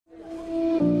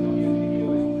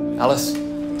Alice?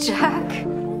 Jack?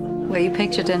 Well, your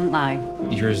picture didn't lie.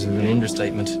 Yours is an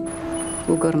understatement.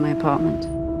 We'll go to my apartment.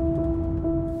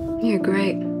 You're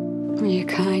great. You're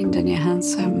kind and you're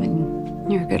handsome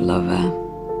and you're a good lover.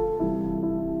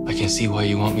 I can see why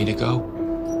you want me to go.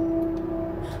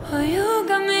 Oh, you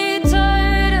got me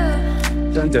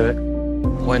tired. Don't do it.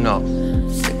 Why not?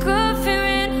 Sick of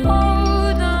hearing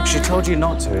hold on. She told you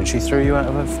not to and she threw you out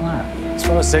of her flat. As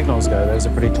far as signals go, those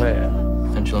are pretty clear.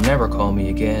 And she'll never call me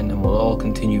again, and we'll all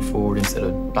continue forward instead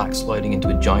of backsliding into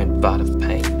a giant vat of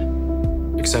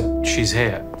pain. Except she's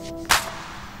here.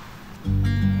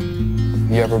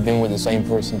 Have you ever been with the same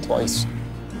person twice?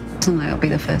 That'll be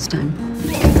the first time.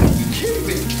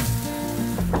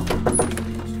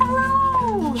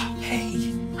 Hello.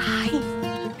 Hey. Hi.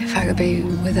 If I could be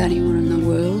with anyone in the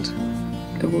world,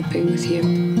 it would be with you.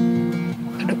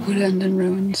 But it would end in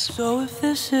ruins. So if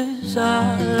this is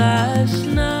our last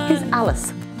night. Who's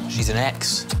Alice? She's an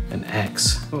ex. An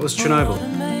ex. What was Chernobyl?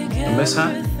 A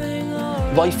mishap?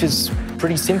 Life is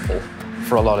pretty simple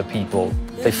for a lot of people.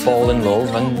 They fall in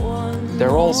love and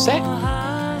they're all set.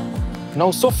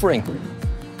 No suffering.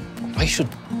 I should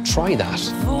try that.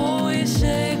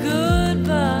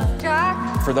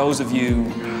 Jack. For those of you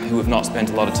who have not spent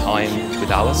a lot of time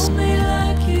with Alice,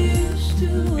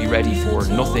 be ready for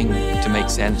nothing to make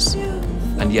sense,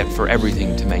 and yet for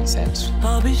everything to make sense.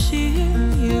 I'll be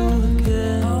seeing you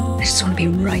again. I just want to be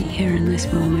right here in this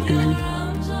moment, and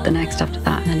then the next after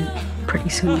that, and then pretty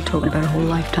soon we're talking about a whole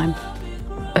lifetime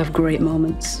of great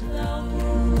moments.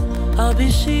 I'll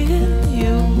be seeing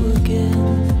you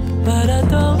again, but I don't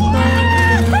know.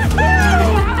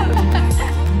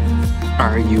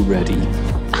 Are you ready?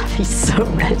 He's so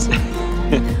ready.